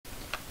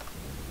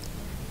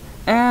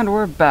And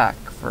we're back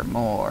for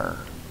more.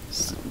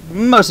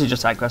 Mostly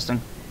just side questing.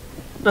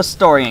 The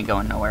story ain't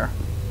going nowhere.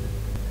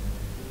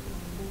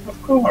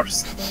 Of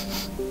course.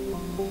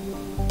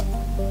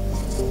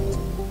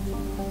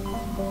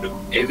 Look,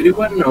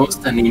 everyone knows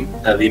that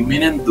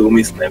imminent doom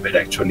is never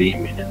actually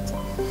imminent.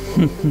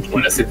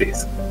 Unless it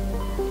is.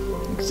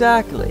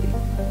 Exactly.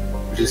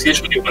 Which is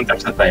usually when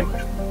there's a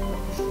timer.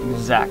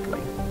 Exactly.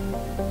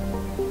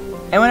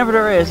 And whenever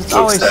there is, it's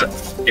always...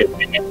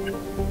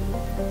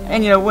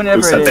 And you know,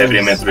 whenever it is...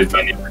 every metro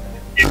 20.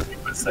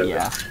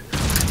 Yeah.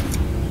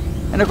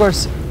 And of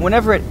course,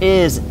 whenever it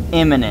is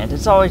imminent,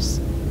 it's always...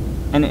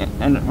 And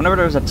whenever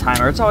there's a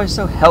timer, it's always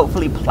so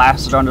helpfully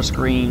plastered on the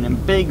screen in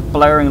big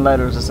blaring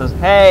letters that says,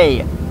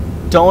 "Hey,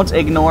 don't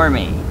ignore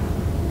me."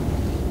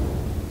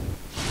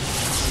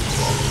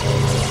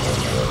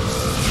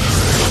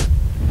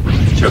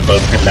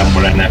 Shepard and la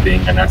Morena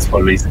being an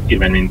asshole is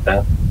even in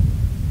that.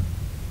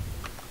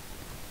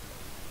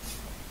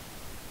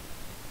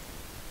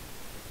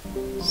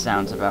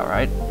 Sounds about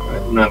right.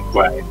 Not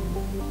quite.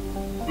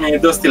 I mean,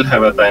 it does still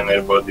have a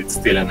timer, but it's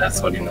still an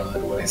asshole in other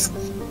ways.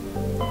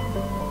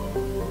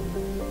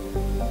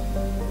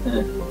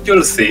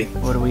 You'll see.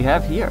 What do we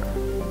have here?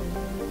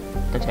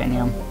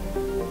 Titanium.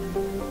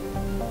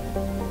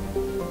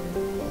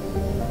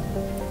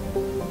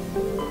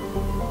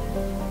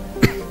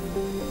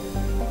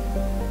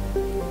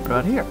 What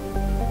about here?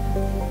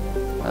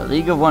 A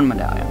League of One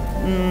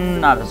medallion.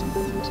 Not as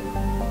important.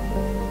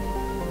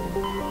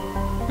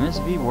 Miss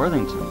V.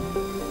 Worthington.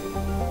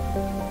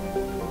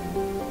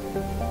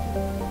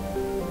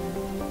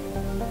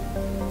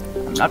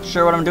 I'm not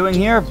sure what I'm doing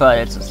here, but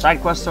it's a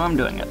side quest, so I'm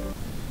doing it.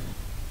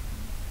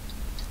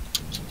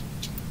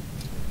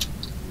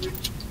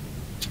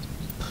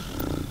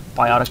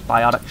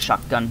 Biotic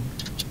shotgun.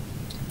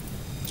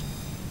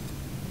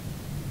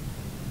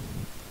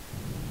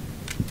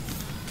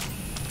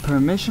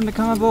 Permission to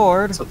come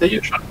aboard. So there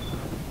you shot.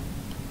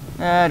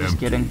 Just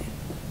kidding.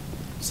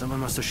 Someone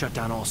must have shut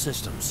down all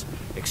systems,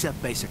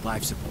 except basic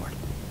life support.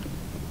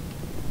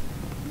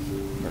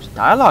 There's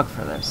dialogue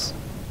for this.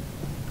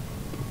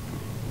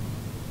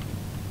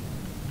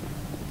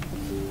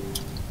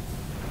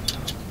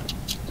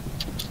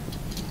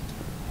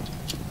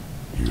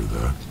 Hear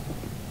that?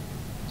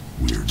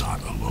 We're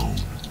not alone.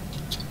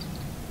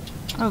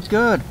 Oh,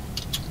 good.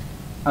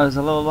 I was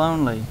a little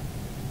lonely.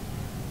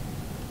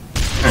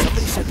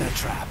 Somebody set that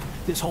trap.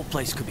 This whole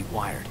place could be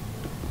wired.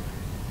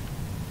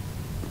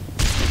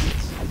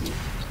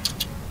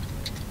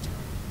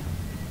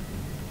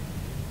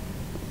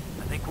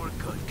 I think we're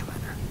good,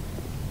 Commander.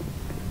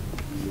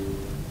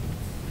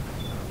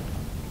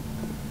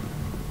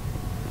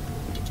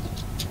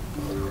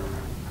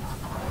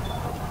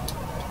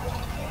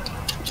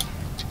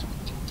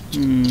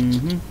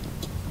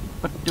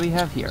 What do we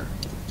have here?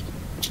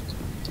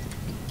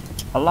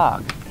 A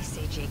log. They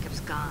say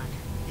Jacob's gone.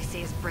 They say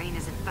his brain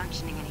isn't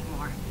functioning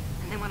anymore,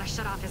 and they want to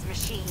shut off his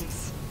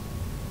machines.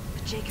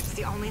 But Jacob's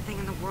the only thing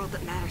in the world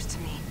that matters to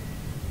me.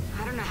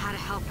 I don't know how to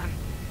help him,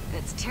 and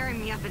it's tearing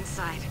me up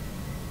inside.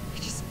 I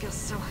just feel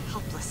so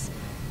helpless,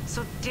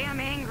 so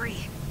damn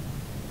angry.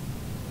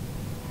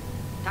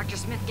 Dr.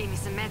 Smith gave me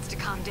some meds to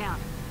calm down,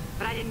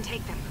 but I didn't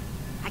take them.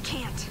 I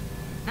can't.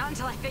 Not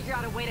until I figure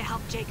out a way to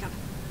help Jacob.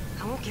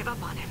 I won't give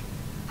up on him.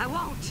 I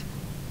won't.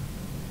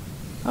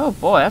 Oh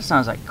boy, that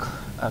sounds like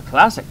a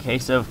classic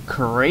case of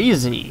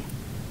crazy.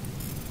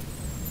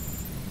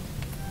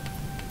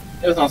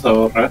 It sounds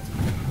about right.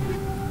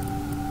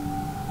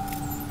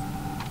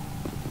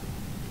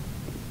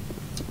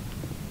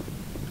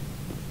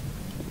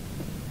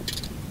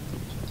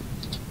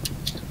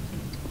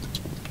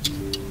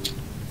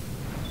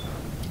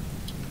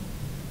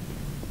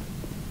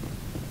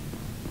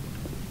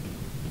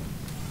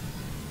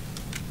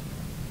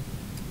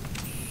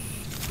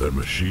 That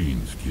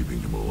machine's keeping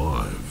him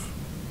alive.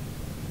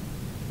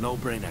 No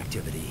brain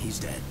activity. He's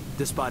dead.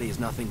 This body is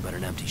nothing but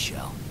an empty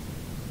shell.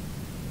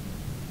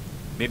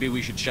 Maybe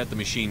we should shut the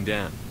machine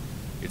down.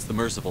 It's the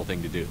merciful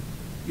thing to do.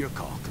 Your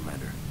call,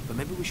 Commander. But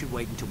maybe we should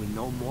wait until we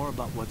know more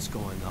about what's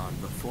going on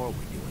before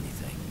we do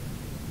anything.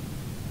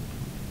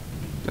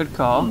 Good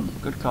call.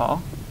 Good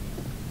call.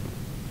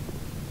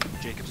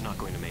 Jacob's not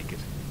going to make it.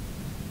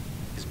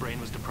 His brain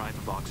was deprived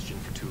of oxygen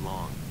for too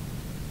long.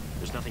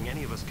 There's nothing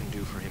any of us can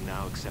do for him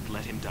now except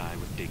let him die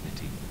with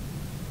dignity.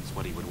 It's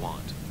what he would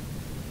want.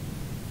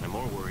 I'm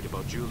more worried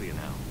about Julia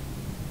now.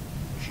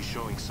 She's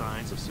showing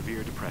signs of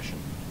severe depression.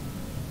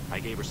 I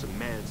gave her some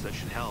meds that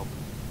should help,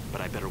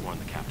 but I better warn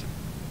the captain.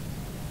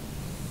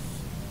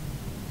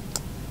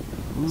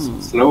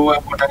 Slow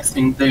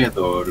agonizing death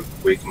or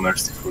quick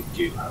merciful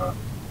kill, huh?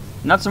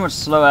 Not so much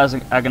slow as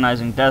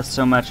agonizing death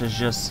so much as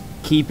just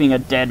keeping a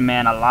dead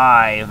man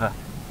alive.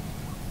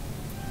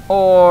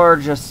 Or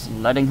just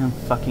letting him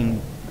fucking...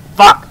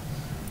 Fuck!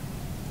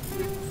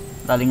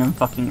 Letting him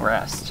fucking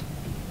rest.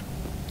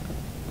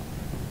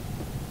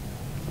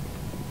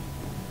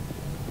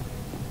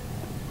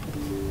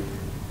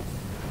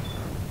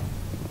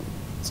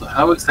 So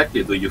how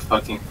exactly do you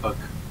fucking fuck?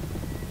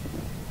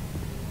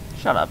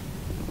 Shut up.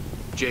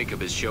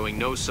 Jacob is showing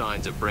no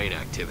signs of brain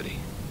activity.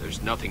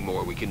 There's nothing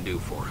more we can do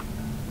for him.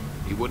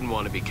 He wouldn't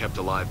want to be kept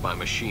alive by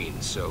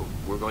machines, so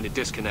we're going to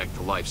disconnect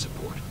the life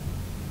support.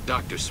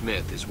 Dr.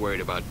 Smith is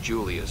worried about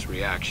Julia's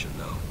reaction,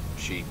 though.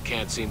 She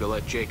can't seem to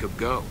let Jacob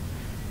go.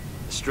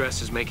 The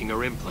stress is making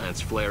her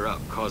implants flare up,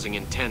 causing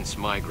intense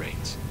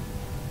migraines.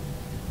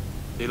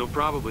 It'll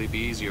probably be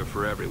easier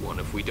for everyone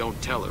if we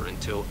don't tell her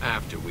until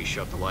after we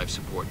shut the life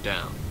support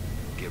down.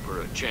 Give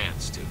her a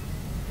chance to.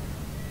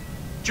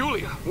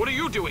 Julia, what are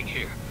you doing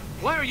here?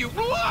 Why are you...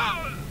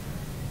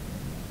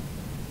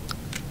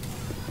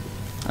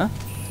 Huh?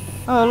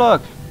 Oh,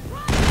 look.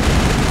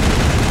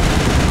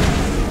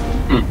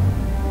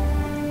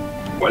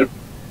 Well,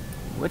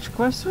 Which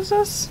quest was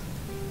this?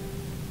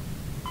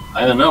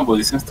 I don't know, but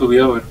it seems to be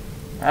over.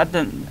 That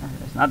didn't...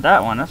 It's not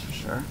that one, that's for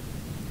sure.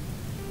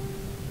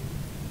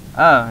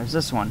 Oh, it's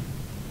this one.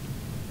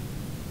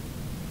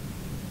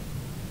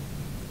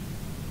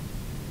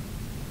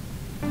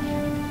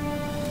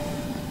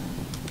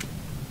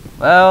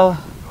 Well...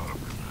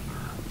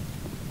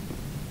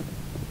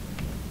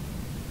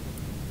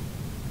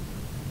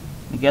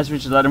 I guess we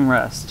should let him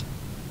rest.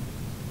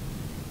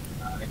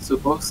 I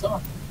suppose so.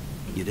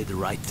 You did the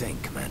right thing,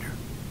 Commander.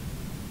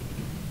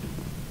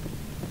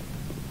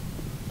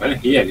 Well,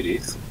 he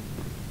agrees.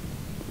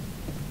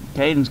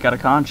 Caden's got a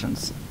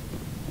conscience.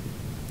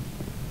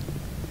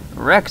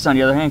 Rex, on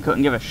the other hand,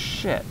 couldn't give a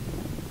shit.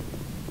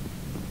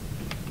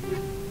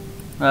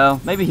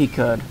 Well, maybe he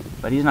could,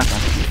 but he's not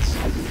going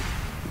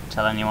to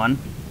tell anyone.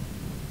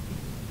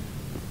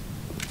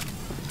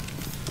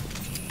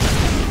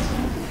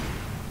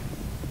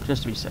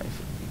 Just to be safe.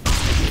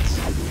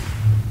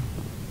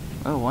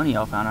 Oh, one of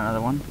y'all found another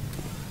one.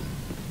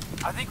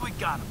 I think we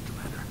got him,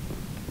 Commander.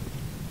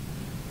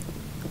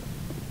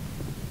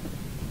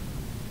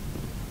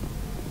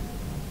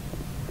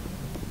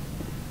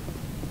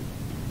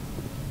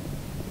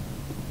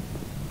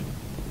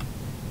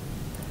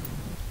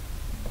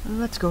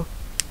 Let's go.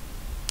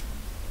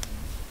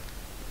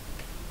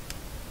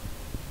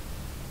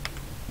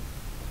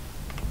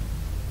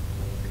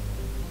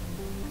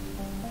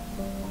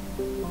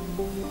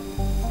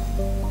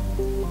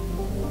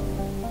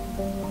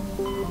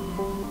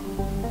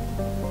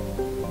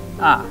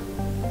 Ah,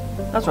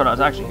 that's what I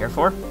was actually here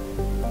for.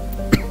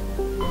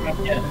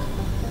 Yeah.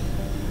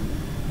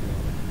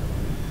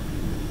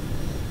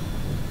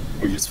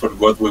 We just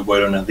forgot we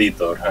were on a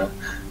detour, huh?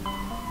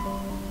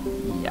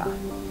 Yeah.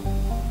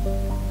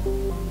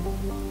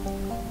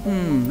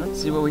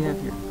 Let's see what we have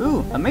here.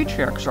 Ooh, a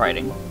matriarch's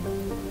writing.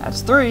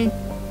 That's 3.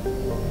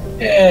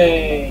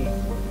 Yay!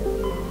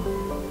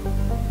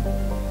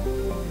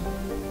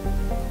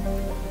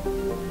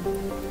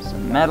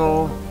 Some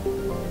metal.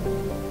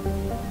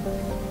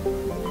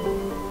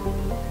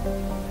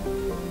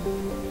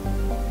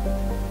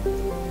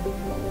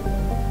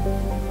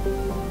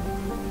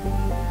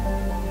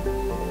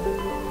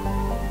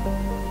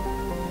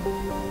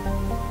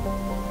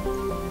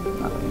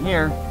 Nothing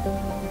here.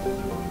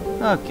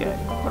 Okay,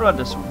 what about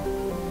this one?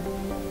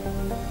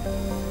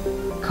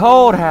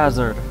 Cold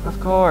hazard, of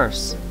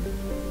course.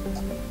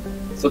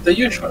 So the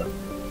usual.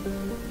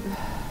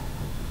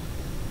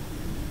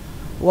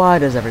 Why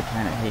does every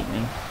planet hate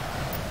me?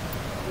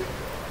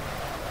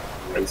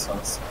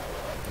 Reasons.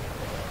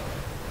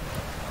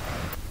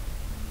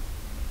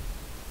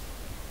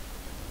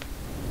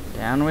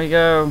 Down we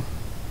go.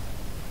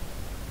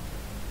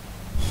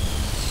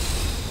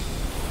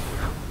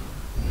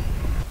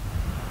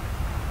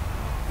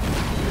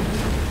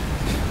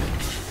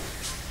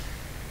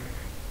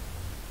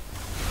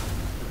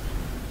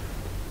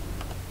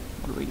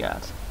 What do we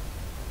got?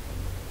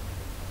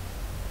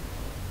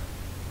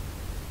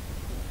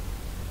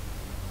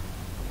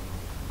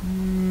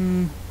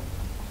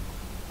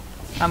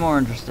 I'm more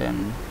interested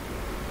in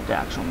the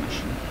actual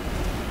mission.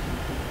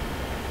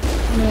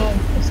 Yeah,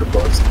 I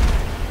suppose.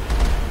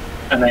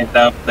 And I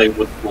doubt they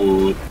would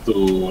put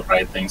 2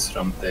 writings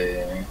from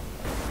the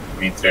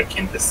matriarch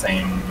in the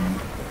same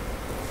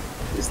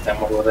system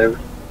or whatever.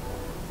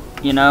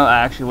 You know, I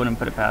actually wouldn't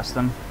put it past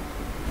them.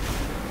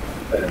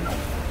 I don't know.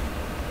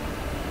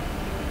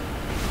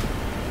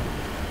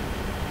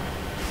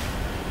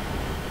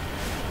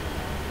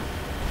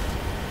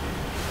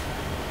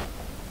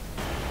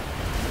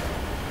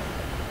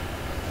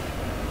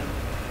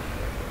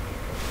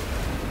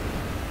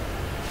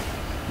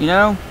 You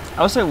know,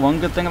 I would say one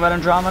good thing about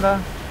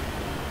Andromeda,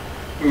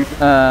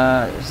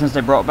 since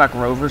they brought back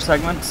rover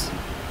segments,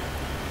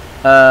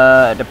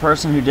 the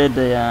person who did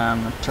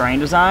the terrain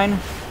design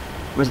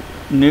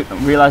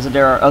realized that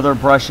there are other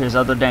brushes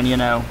other than, you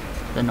know,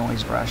 the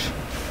noise brush.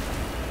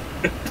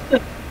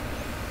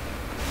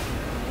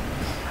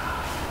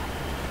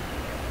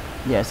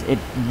 Yes, it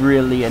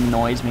really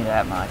annoys me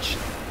that much.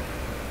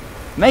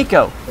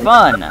 Mako,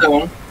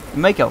 fun!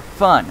 Mako,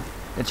 fun!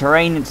 The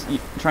terrain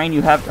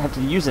you have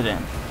to use it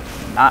in.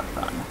 Not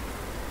fun.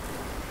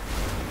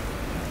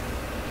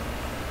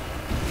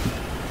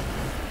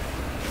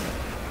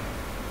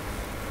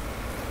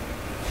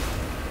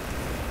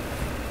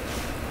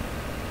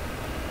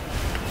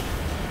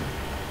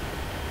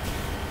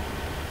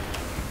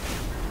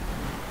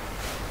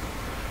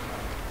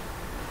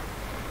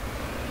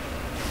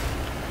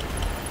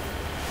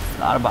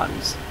 lot of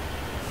bodies.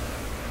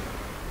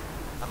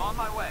 I'm on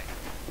my way.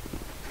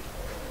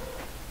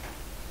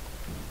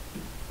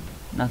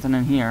 Nothing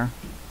in here.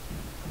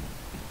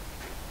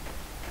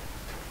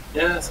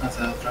 Yeah, sounds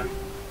about right.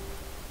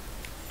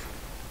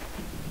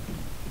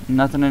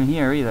 Nothing in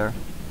here either.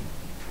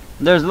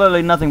 There's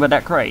literally nothing but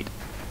that crate.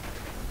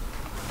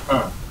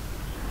 Huh.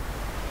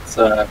 It's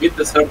a bit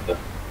deserted.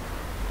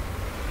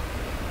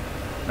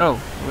 Oh,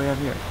 what do we have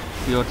here?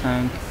 Fuel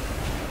tank.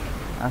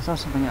 I saw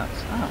something else.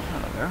 Oh,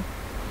 hello there.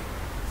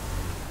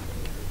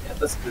 Yeah,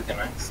 that's pretty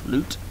nice.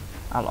 Loot.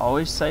 I'll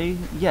always say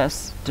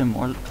yes to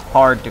more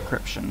hard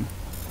decryption.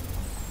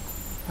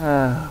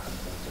 Well,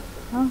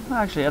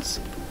 actually, that's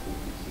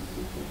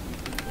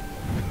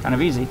kind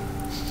of easy.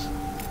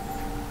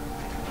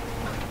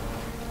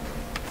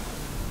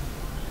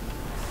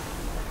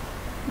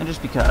 And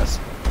just because.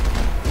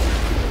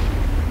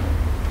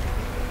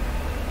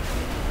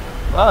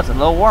 Well, it's a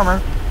little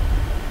warmer.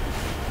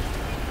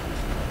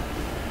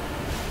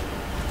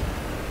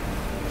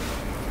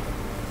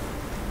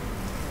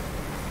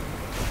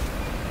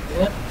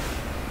 Yeah.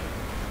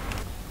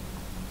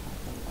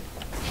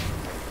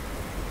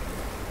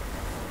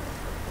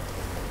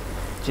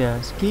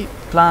 Just keep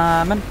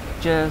climbing,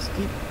 just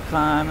keep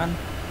climbing.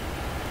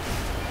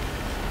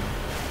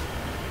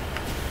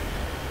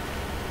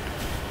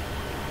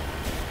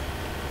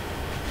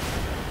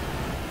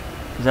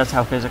 Because that's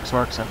how physics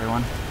works,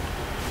 everyone.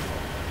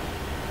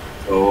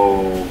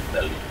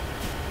 Totally.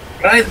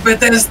 Right,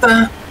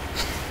 Bethesda?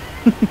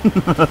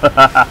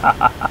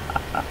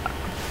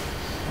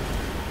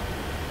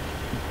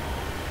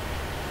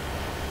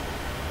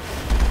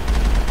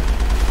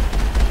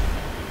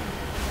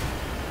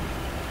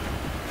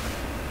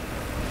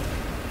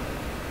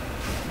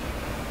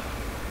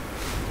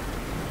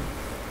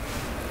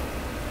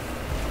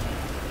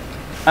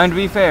 I mean, to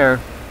be fair,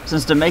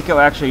 since Demako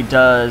actually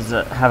does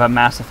have a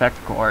Mass Effect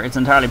core, it's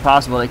entirely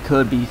possible it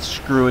could be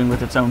screwing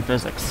with its own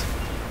physics.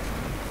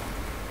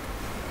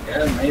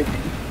 Yeah, maybe.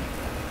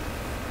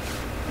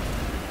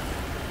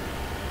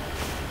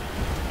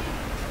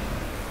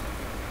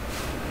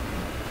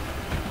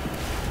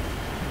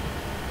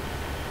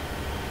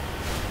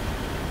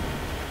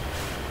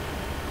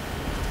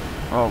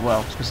 Or,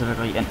 well,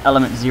 specifically an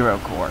Element Zero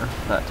core,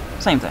 but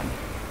same thing.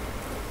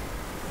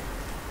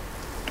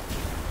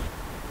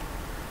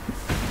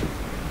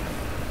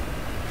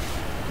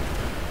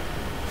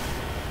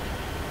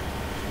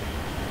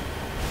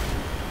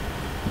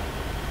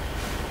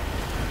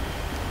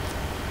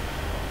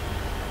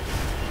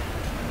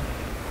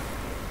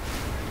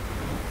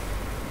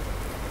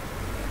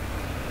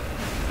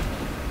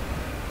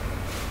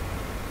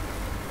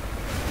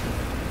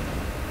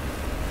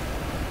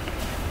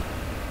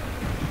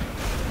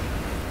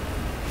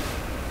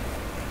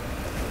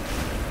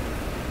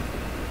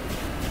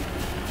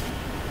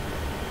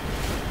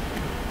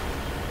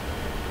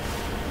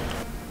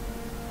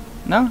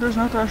 No, there's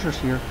no threshers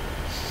here.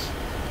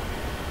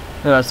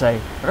 What did I say?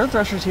 Are there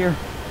threshers here?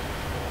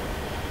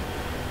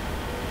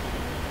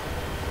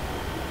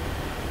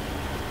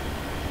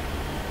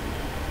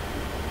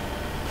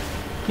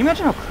 Can you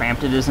imagine how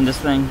cramped it is in this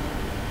thing?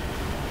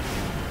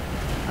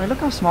 Alright, look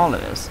how small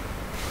it is.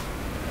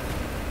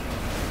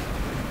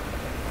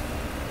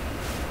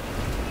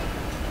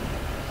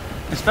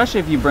 Especially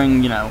if you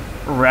bring, you know,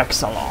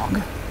 Rex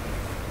along.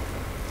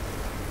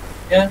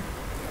 Yeah.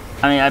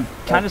 I mean, I'm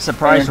kind of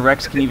surprised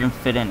Rex can even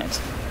fit in it.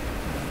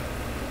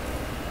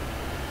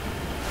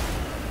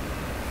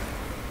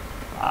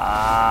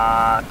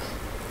 Fuck.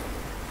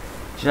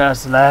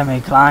 Just let me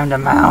climb the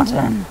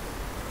mountain.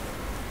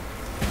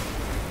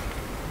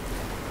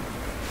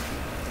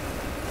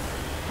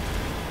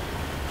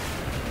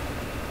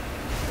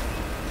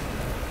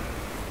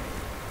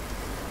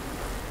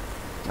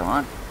 Come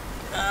on.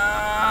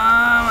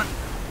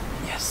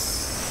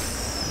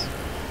 Yes.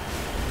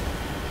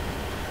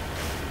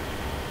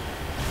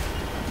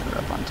 We're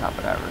up on top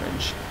of that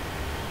ridge.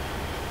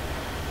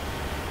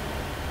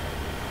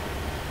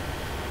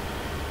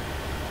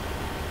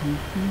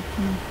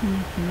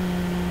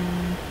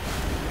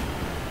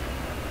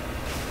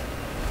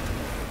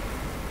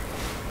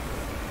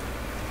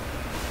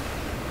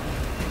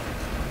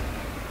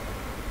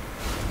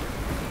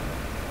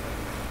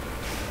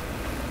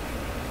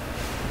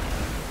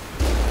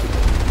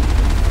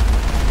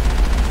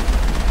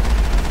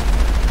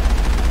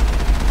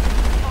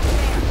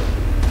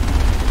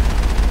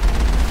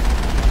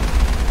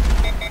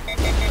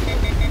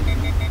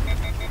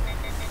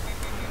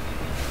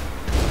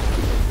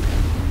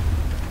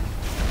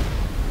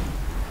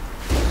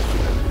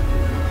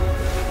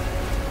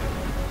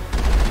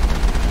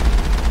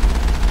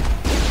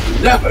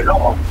 Level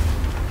up!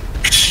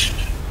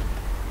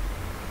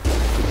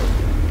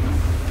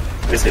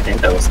 Ese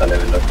tinta gusta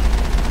level up.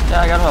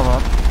 Yeah, I got a level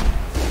up.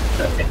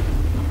 Okay.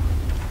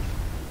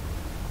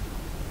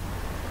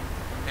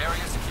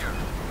 Area secure.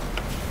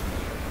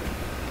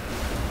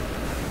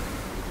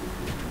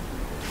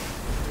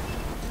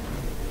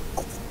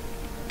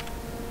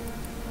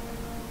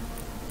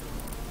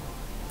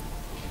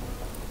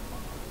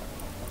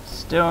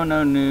 Still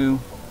no new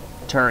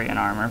Turian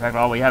armor. In fact,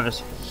 all we have is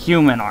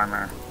human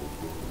armor.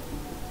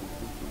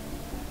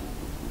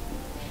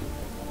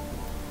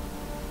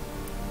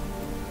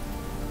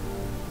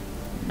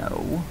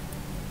 No.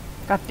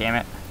 God damn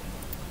it.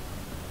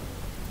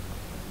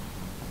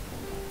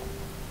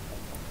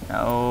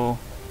 No.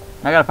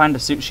 I gotta find the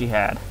suit she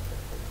had.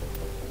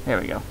 There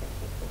we go.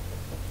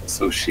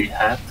 So she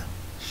had?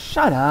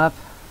 Shut up.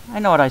 I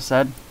know what I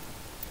said.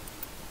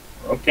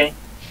 Okay.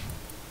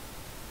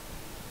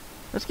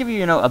 Let's give you,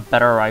 you know, a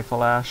better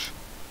rifle, Ash.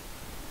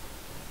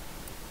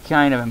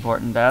 Kind of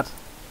important, that.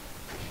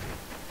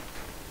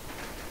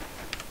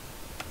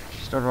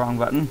 Still the wrong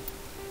button.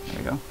 There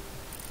we go.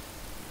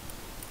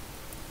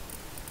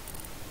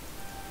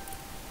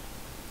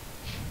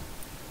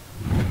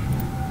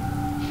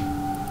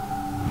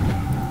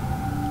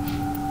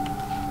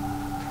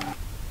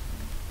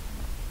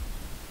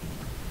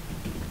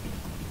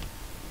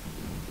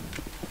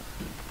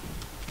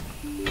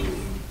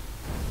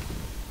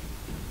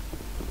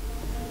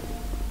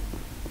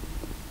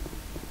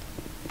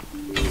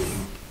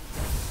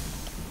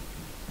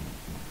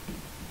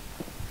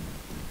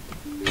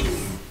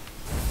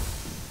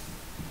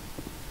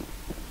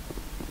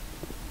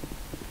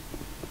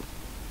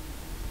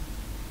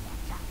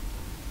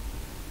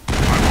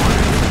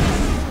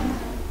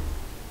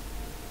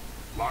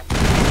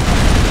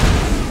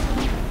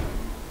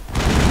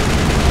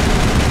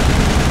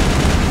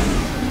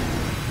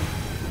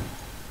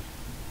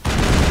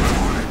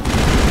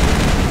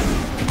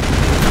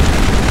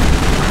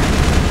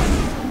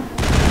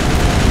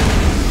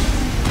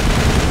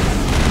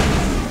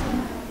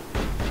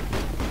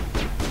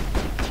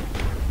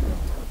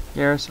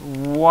 Garrus,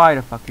 why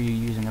the fuck are you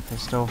using a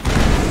pistol?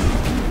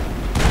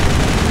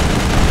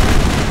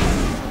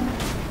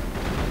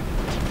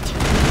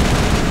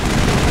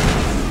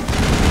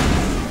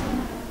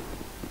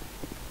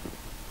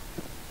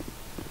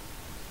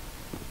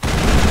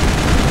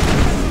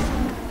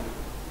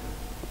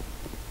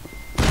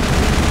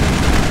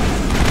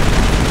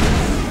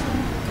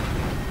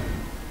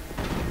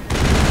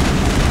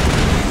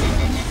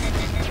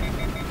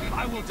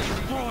 I will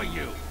destroy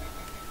you.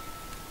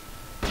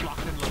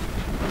 Locked and loaded.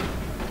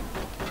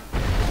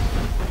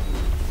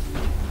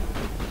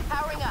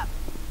 Powering up.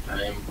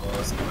 Time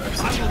boss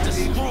mercy. I will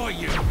destroy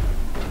you.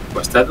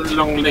 Was that a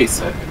long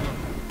laser?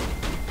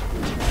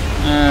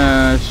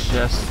 It's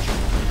just...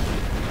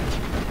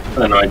 I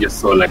don't know, I just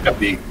saw like a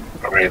big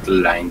red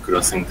line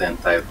crossing the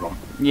entire room.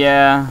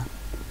 Yeah.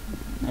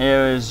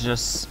 It was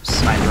just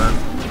sniper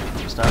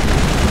stuff.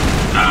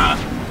 Ah,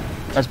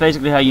 That's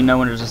basically how you know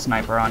when there's a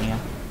sniper on you.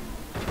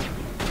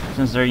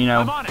 Since they're, you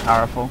know, I'm on it.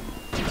 powerful.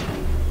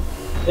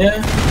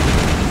 yeah.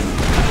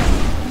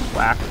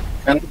 Whack.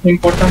 And it's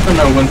important to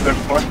know when to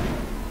perform.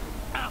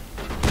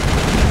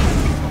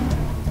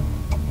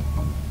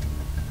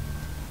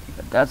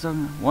 But that's a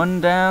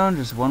one down,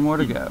 just one more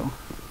to go.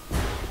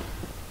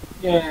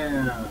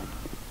 Yeah.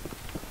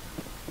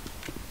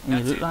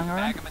 Any loot lying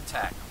around? and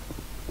tack.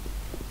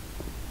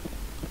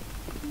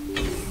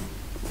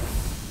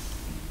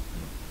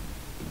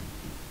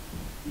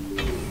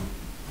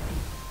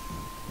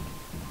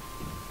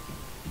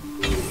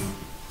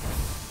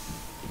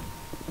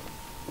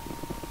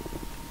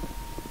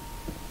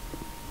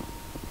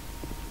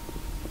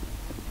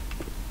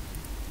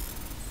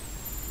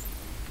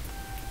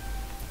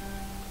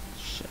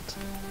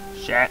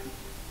 Shit.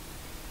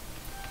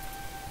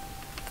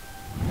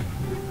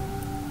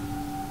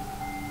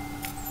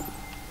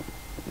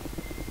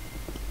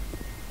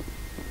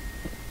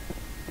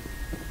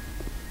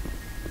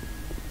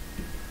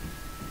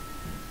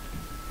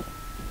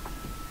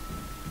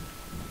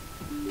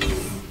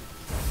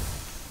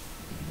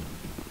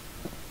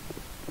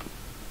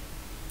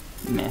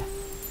 Meh.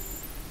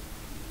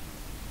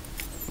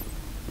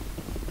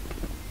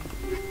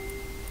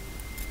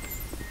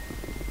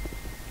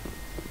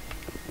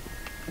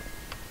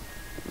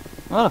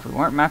 Well, if we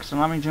weren't maxed on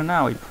Lamington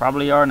now, we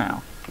probably are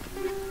now.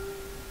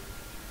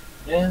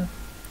 Yeah.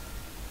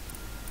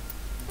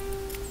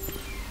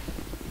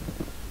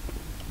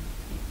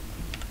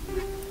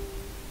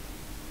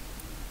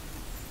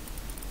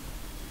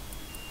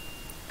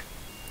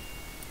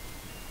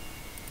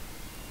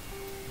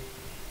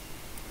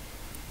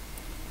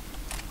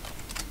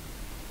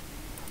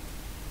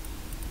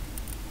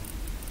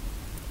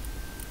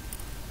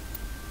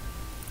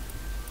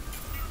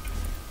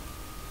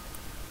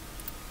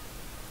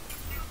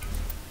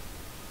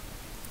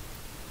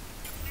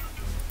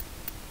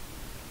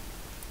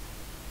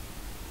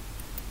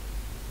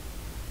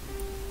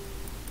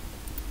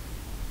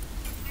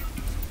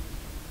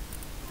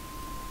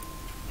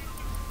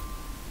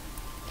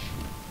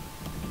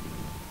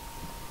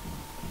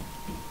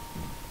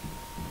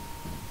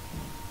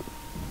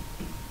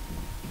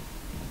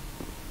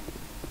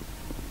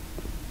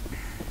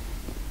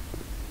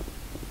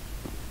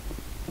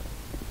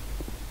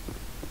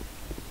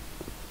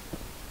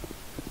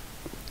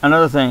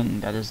 Another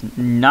thing that is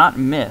not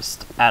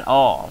missed at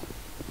all,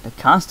 the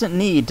constant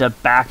need to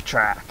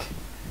backtrack.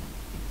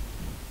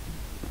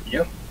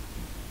 Yep.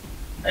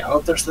 I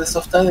hope there's less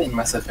of that in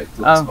Mass Effect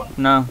 2 as Oh, well.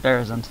 no, there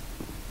isn't.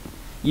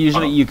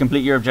 Usually you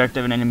complete your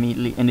objective and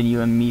then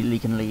you immediately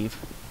can leave.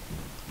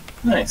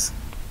 Nice.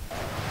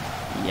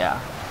 Yeah.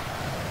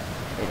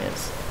 It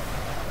is.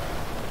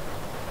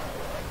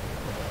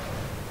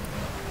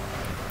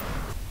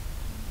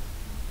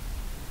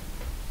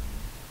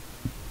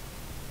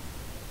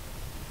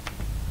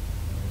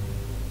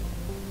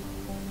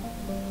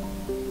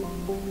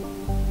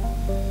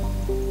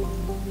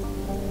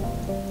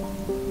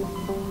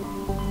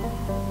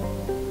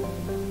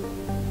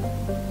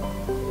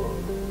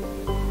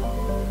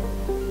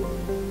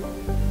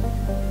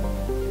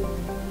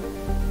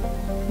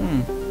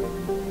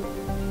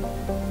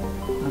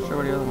 Not sure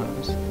where the other one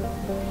is.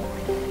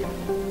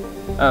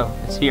 Oh,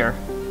 it's here,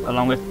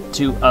 along with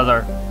 2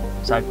 other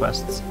side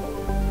quests.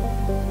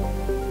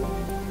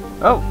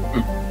 Oh,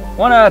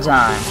 one at a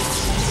time.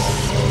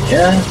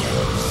 Yeah.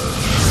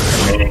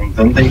 I mean,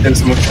 don't think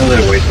there's much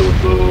other way to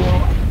do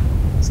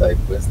side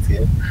quests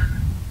here.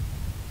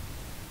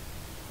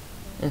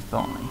 If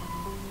only.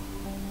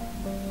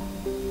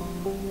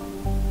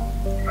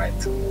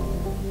 Right.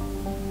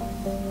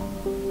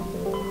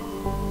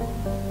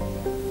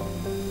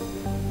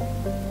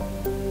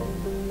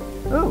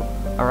 Ooh,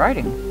 a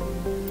writing.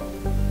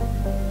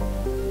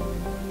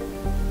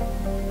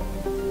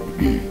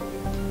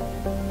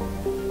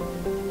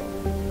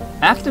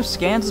 Active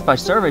scans by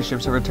survey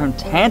ships have returned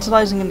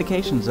tantalizing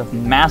indications of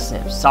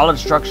massive, solid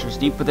structures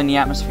deep within the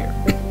atmosphere.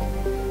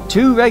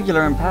 Too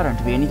regular in pattern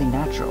to be anything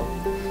natural.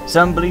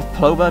 Some believe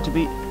Ploba to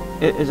be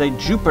is a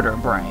Jupiter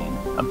brain,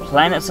 a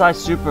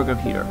planet-sized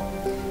supercomputer.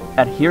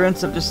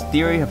 Adherents of this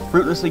theory have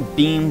fruitlessly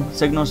beamed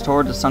signals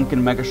toward the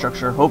sunken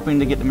megastructure, hoping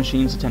to get the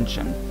machine's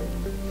attention.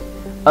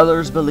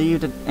 Others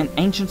believed an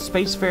ancient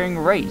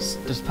spacefaring race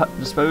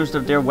disposed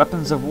of their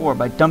weapons of war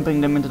by dumping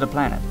them into the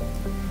planet.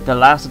 The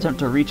last attempt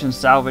to reach and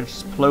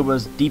salvage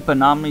Ploba's deep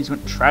anomalies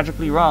went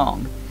tragically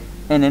wrong,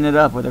 and ended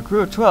up with a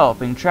crew of 12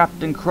 being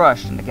trapped and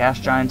crushed in the gas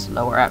giant's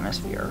lower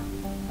atmosphere.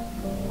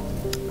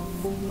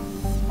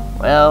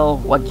 Well,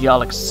 what do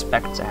y'all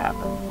expect to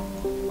happen?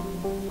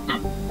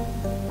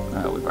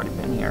 Oh, we've already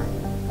been here.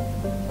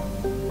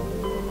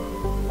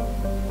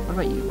 What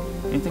about you?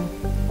 Anything?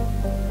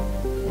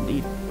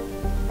 Indeed.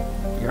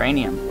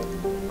 Uranium.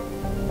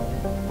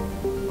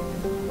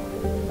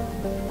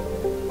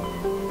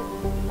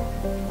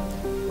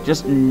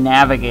 Just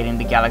navigating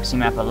the galaxy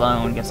map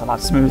alone gets a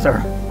lot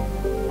smoother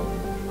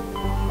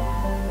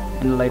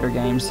in the later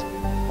games.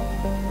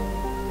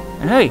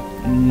 And hey,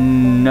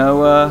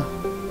 no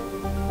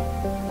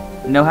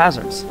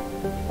hazards.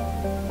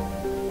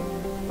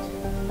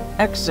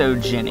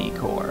 Exogeny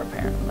core,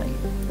 apparently.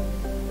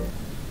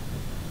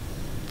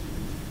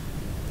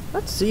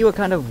 Let's see what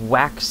kind of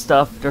whack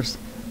stuff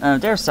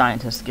their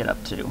scientists get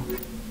up to.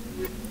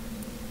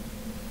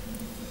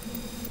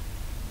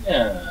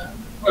 Yeah,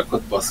 what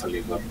could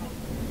possibly go wrong?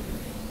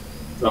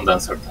 Don't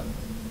answer that.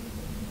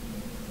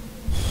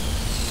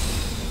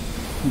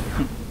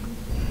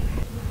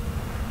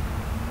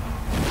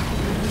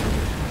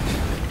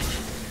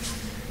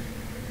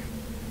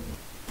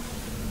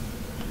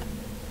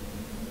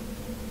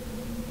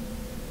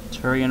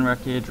 Turian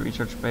wreckage,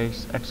 research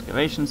base,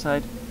 excavation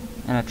site,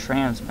 and a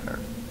transmitter.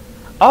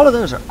 All of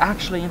those are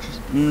actually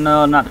interesting.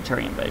 No, not the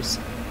Turian base.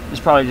 It's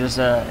probably just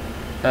a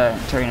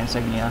Turian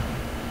insignia,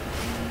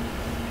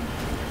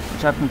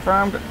 which I've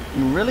confirmed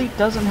really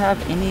doesn't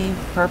have any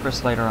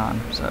purpose later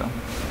on. So,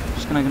 I'm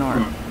just gonna ignore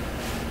it.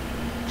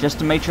 Just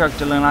the matriarch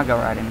Delinaga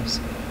writings.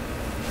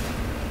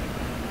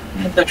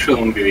 That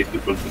shouldn't be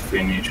difficult to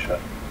finish at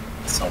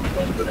some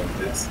point during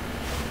this.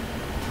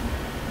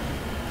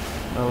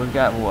 Well, we've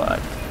got what?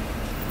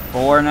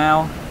 4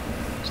 now?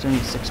 Still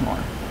need 6 more.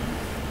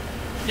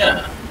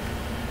 Yeah.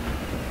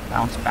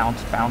 Bounce,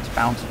 bounce, bounce,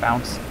 bounce,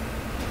 bounce.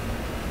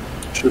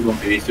 Shouldn't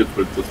be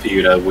difficult to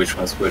figure out which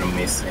ones we're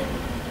missing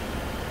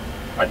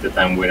by the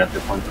time we're at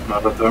the point of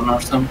no return or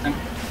something.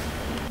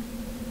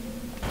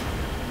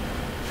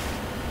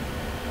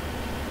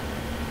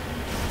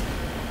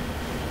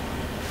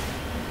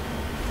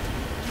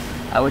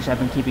 I wish I'd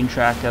been keeping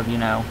track of, you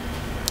know,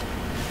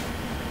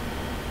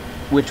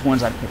 which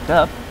ones I picked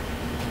up.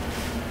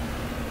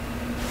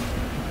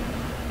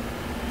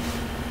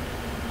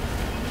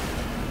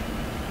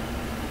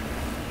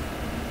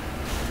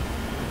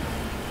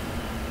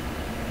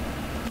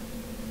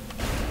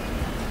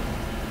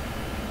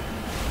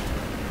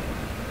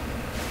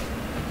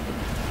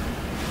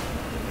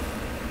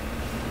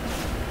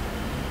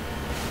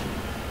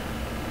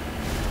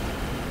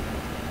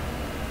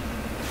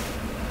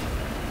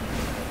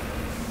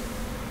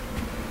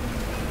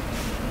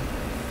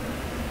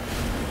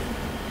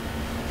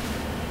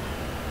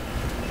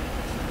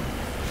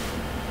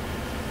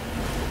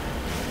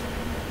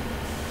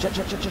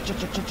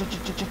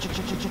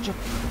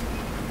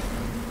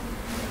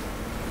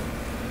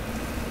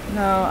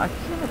 No, I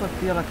can't ever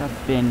feel like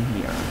I've been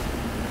here.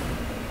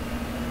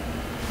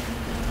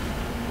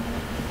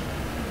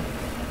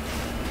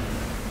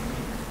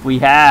 We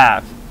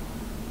have.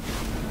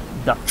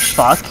 The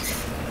fuck?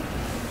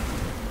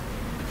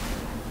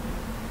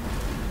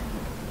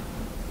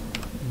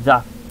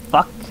 The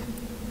fuck?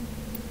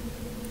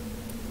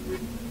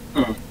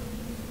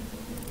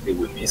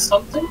 miss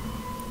something?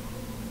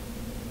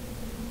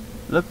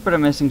 Look for the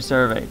missing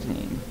survey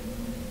team.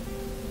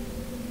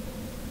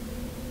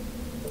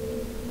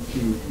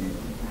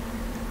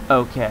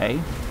 Okay.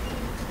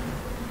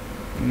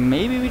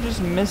 Maybe we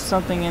just missed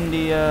something in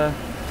the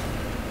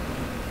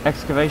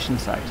excavation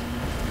site.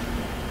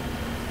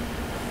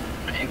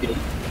 Maybe.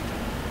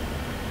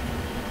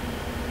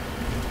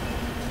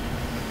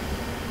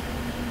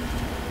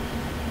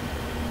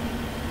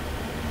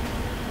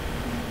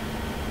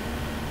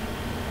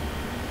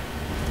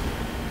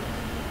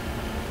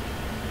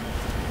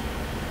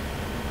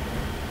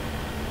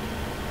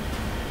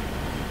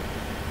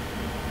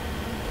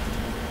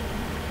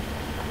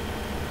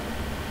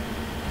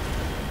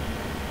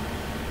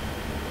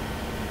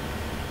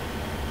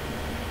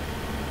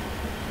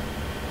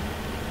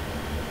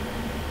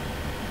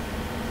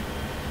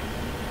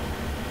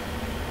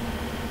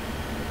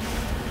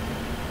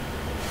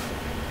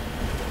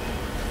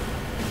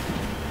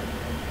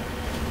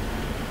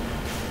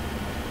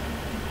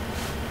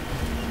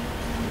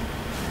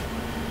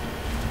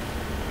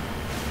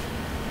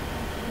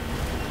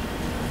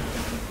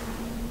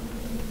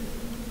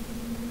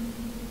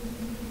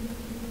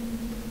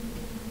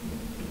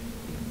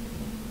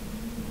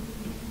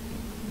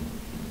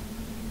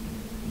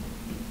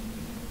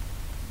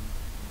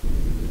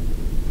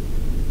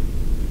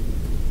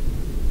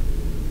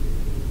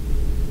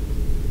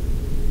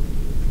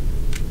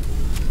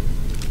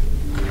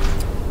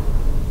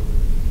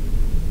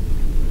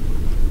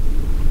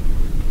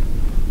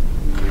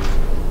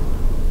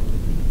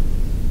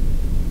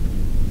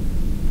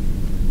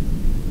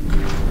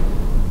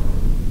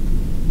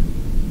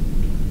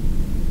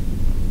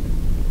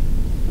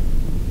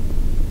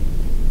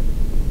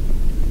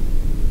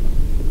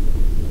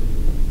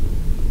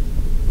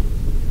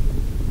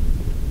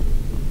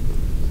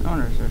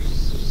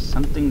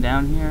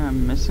 Down here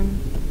I'm missing?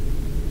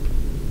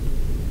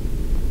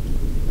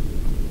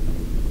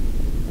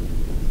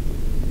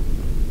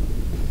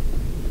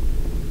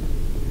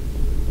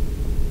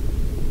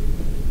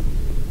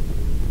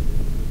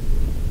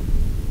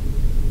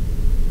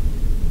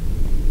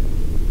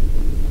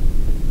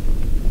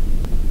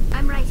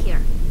 I'm right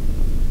here.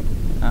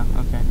 Oh,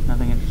 okay.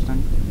 Nothing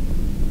interesting.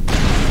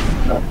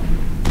 No.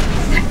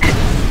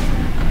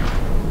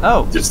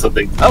 Oh! Just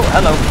something. Oh,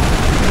 hello!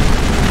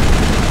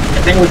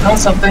 I think we found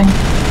something.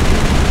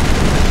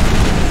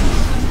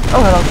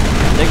 Oh, hello.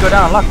 They go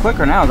down a lot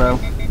quicker now, though.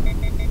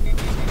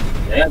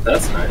 Yeah,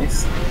 that's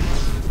nice.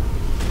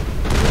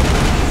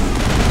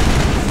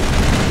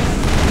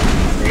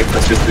 I guess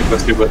that's just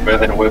because you got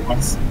better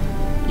weapons.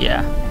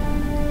 Yeah.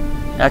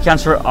 That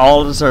accounts for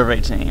all of the survey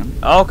team.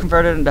 All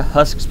converted into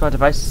husks by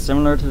devices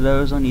similar to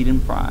those on Eden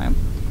Prime.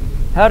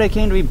 How they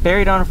came to be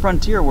buried on a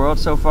frontier world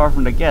so far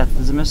from the Geth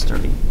is a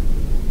mystery.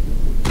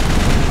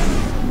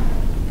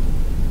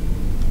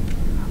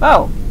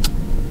 Oh!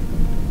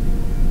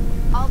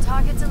 All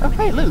targets eliminated.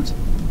 Okay, loot.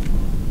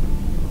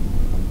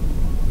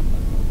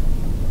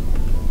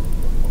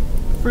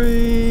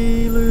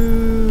 Free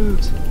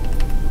loot.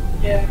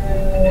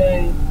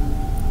 Yay!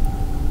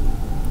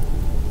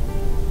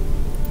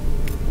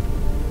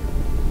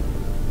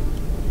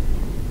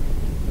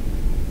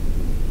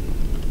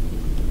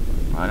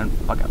 I didn't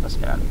fuck up. Let's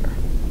get out of here.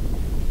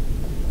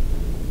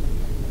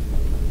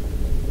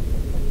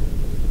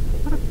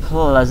 What a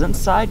pleasant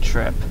side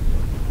trip.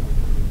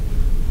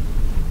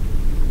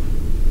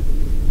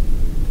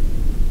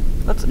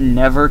 Let's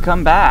never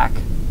come back.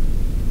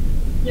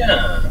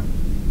 Yeah.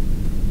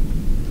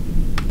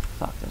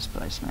 Fuck this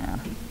place, man.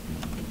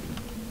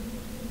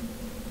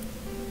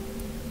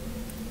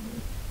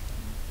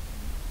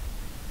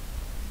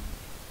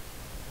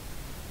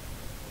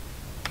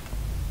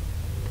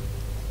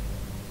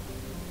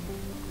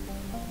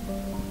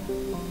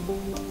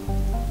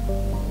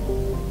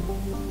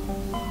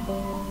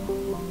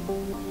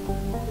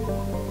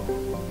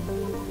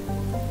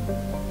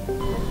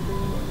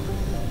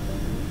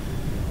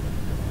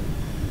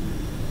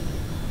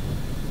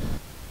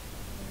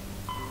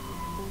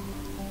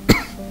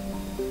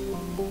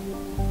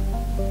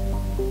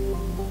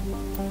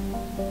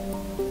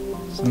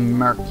 Some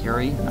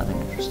mercury, nothing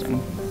interesting.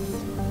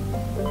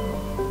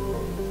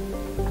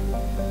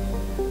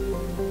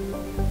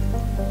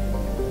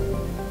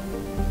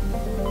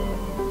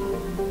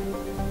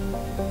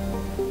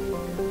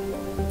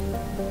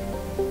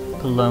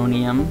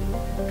 Polonium,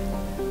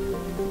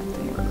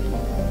 nothing really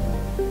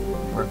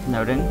worth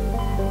noting.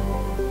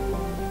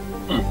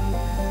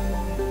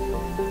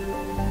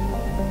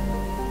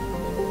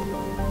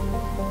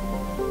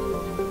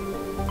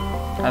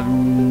 I have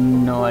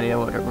no idea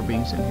what we're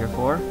being sent here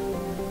for.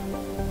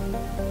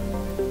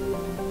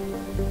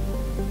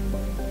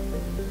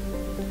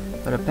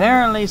 But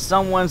apparently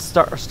someone's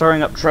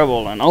stirring up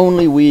trouble and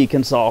only we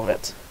can solve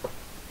it.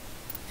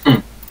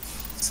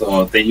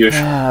 So the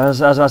usual. I was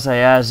about to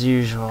say, as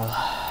usual.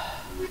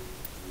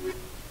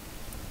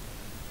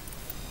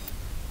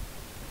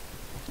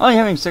 Only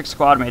having 6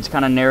 squad mates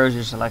kind of narrows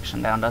your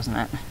selection down, doesn't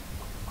it?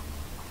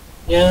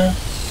 Yeah.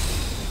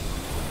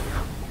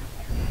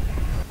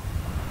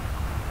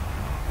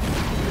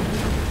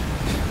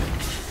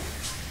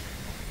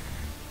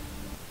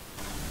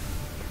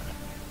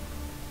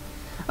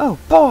 Oh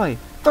boy!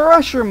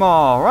 Thresher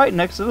Mall! Right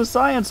next to the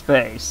science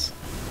base!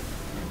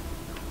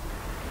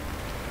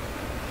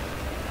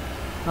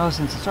 Oh,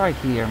 since it's right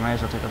here, might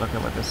as well take a look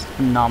at what this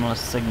anomalous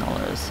signal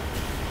is.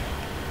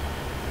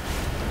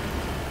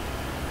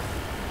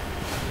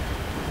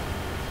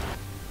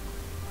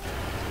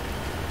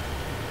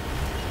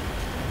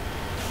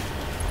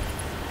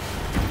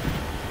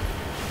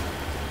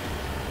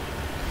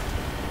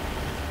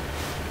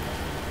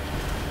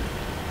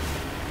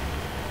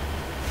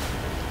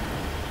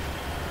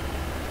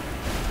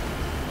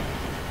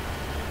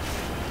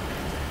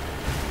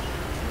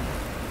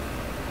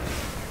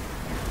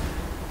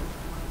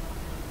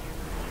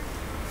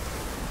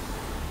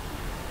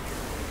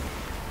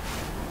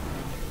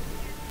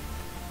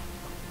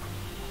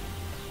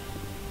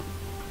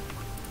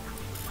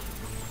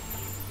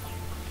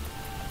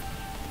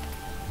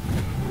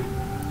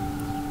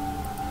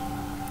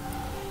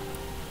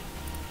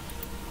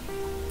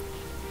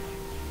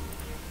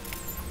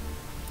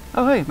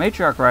 Oh hey,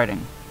 matriarch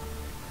writing.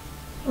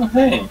 Oh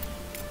hey.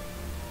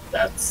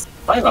 That's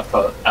 5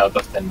 out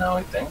of 10 now,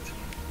 I think.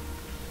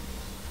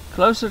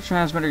 Closer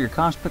transmitter, your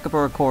comms pick up a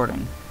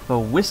recording of a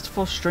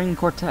wistful string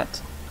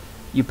quartet.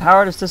 You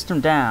power the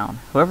system down.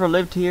 Whoever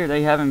lived here,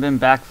 they haven't been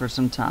back for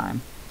some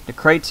time. The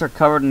crates are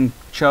covered in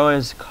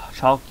Choa's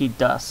chalky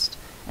dust,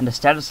 and the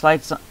status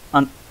lights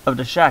of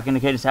the shack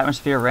indicate its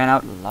atmosphere ran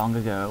out long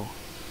ago.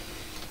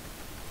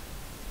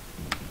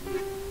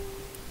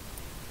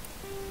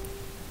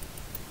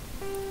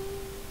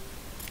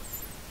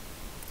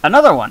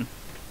 Another one!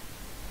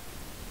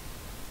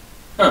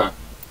 Huh.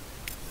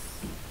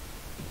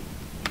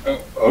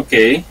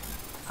 Okay.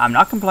 I'm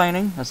not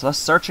complaining. There's less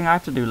searching I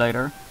have to do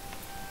later.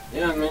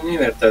 Yeah, me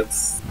neither.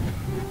 That's...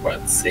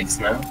 what, 6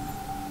 now?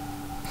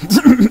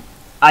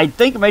 I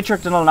think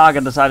Matrix and Naga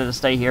decided to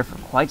stay here for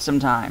quite some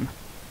time.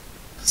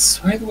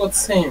 Sweet what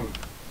same?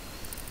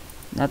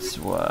 That's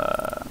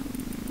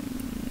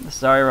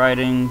sorry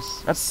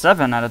writings. That's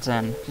 7 out of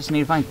 10. Just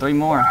need to find 3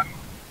 more.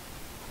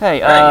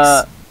 Hey,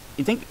 nice.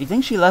 You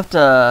think she left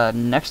a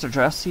next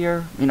address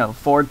here? You know,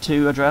 Ford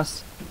 2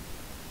 address?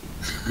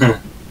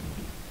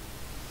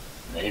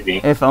 Maybe.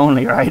 If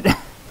only, right?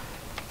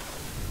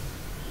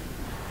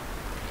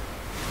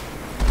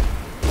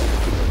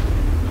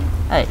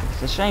 Hey,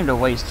 it's a shame to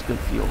waste good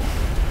fuel.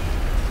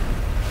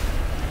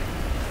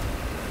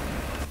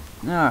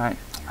 Alright.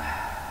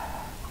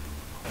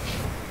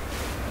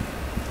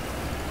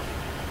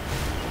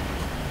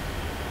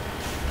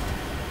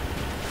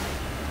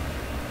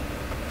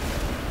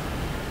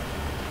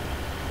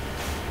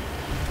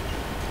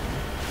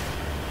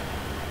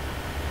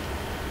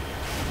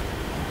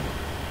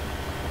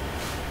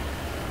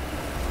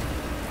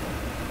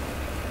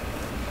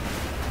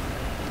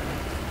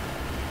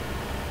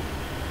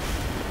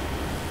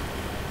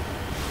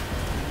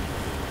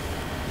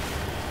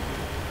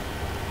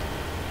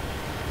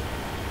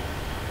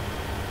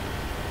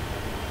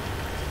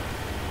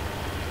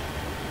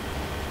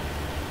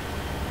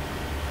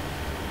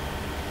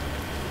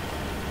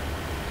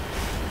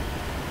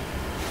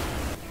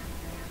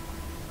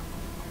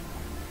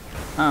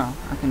 Oh,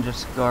 I can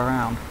just go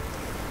around.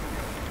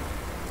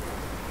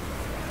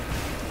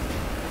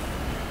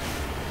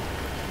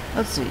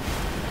 Let's see.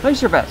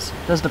 Place your bets.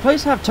 Does the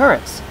place have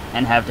turrets?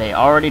 And have they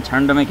already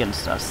turned them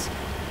against us?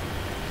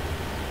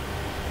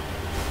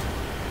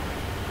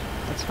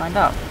 Let's find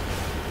out.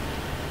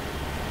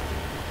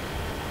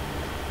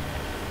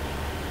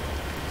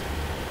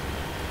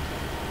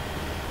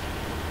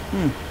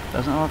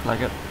 Doesn't look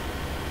like it.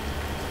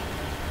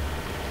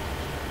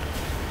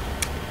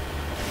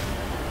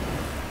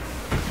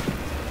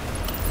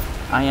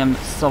 I am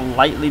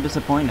slightly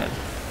disappointed.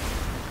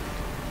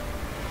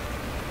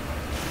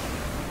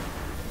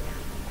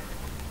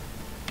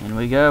 In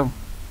we go.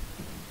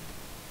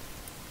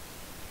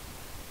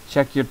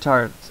 Check your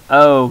targets.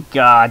 Oh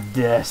god,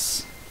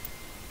 this.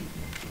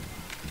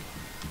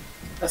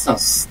 That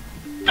sounds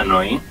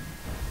annoying.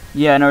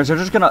 Yeah, no, they're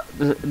just gonna...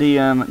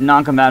 The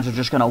non-combatants are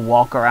just gonna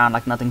walk around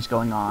like nothing's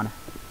going on.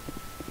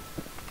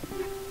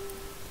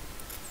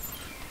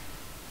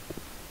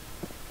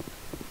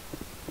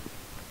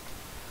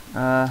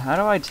 How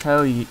do I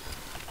tell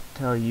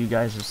you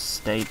guys to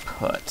stay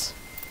put?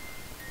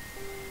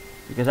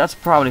 Because that's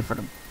probably for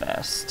the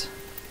best.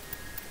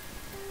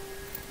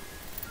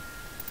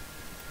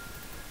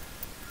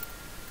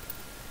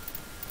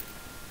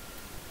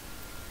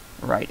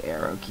 Right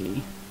arrow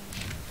key.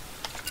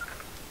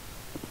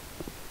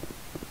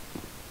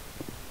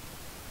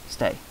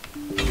 Stay.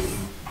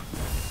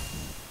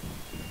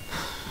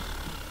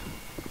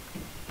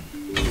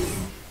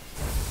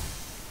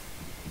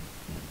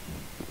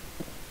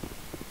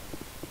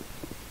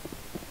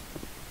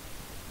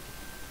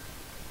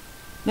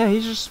 Yeah,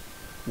 he's just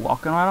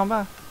walking right on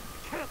by.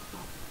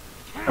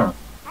 Huh.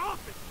 Stop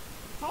it!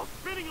 It's all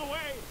spinning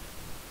away!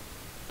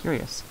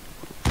 Curious.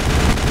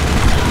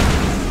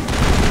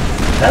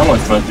 That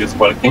one's not just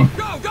working.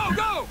 Go, go,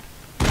 go!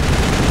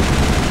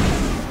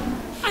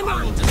 I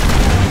will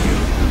destroy you!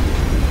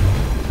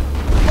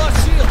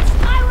 Lost shields!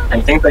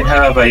 I think they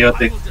have a I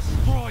biotic. will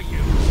destroy you!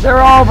 They're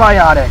all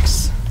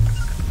biotics.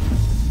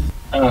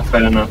 Oh,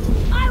 fair enough.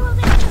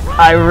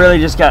 I really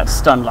just got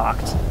stun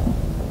locked.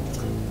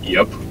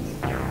 Yep.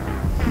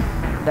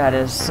 That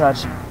is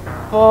such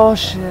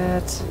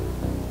bullshit.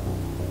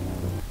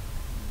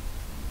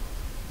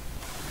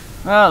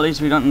 Well, at least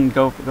we don't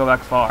go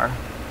back far.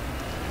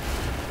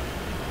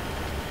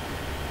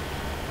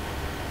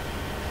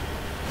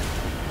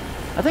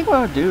 I think what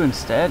I would do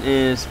instead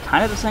is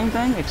kind of the same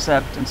thing,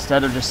 except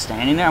instead of just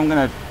standing there, I'm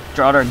gonna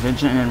draw their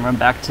attention and run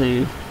back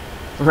to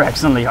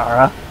Rex and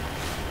Liara.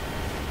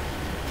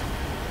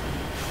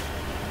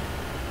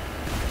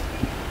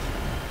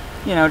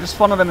 You know, just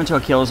funnel them into a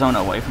kill zone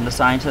away from the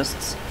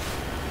scientists.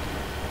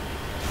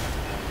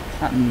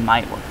 That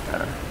might work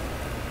better.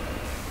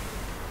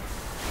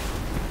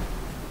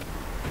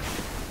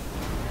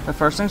 But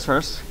first things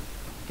first,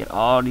 get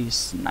all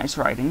these nice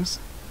writings.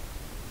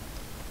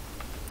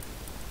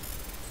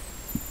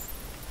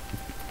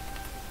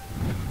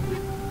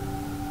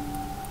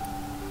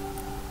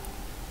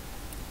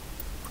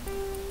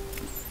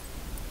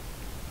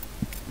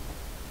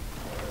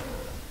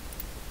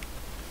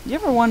 You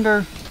ever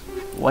wonder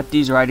what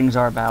these writings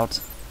are about?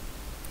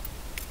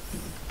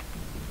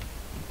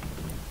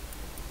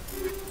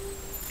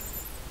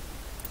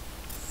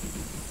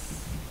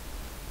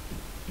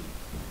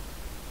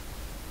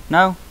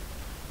 No?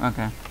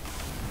 Okay.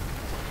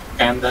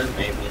 Kinda,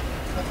 maybe.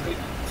 Not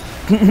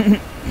really.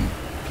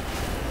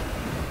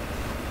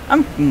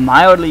 I'm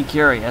mildly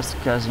curious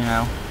because, you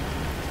know,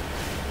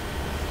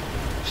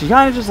 she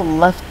kind of just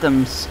left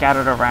them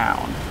scattered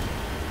around.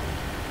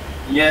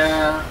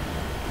 Yeah.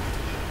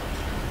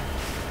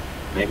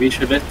 Maybe you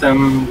should let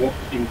them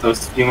in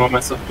those few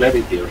moments of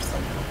clarity or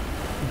something.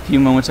 A few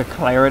moments of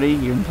clarity?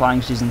 You're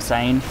implying she's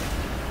insane?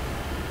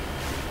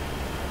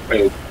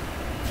 Wait.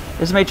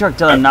 This is Matriarch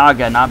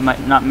Delanaga, not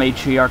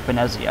Matriarch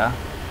Benezia.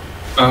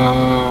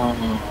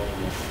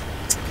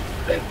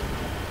 Then.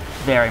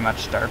 Very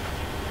much derp.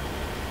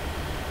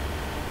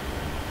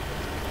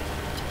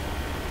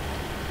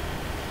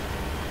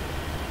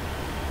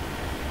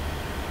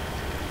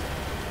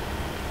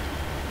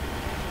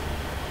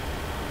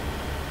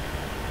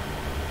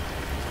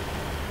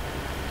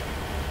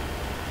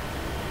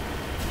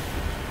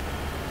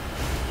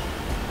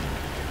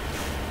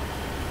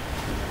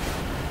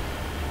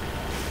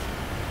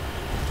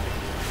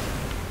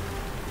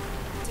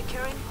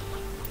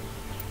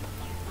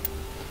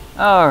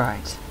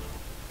 Alright.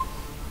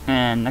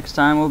 And next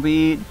time we'll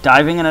be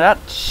diving into that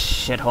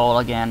shithole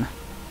again.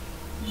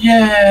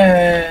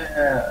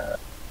 Yeah!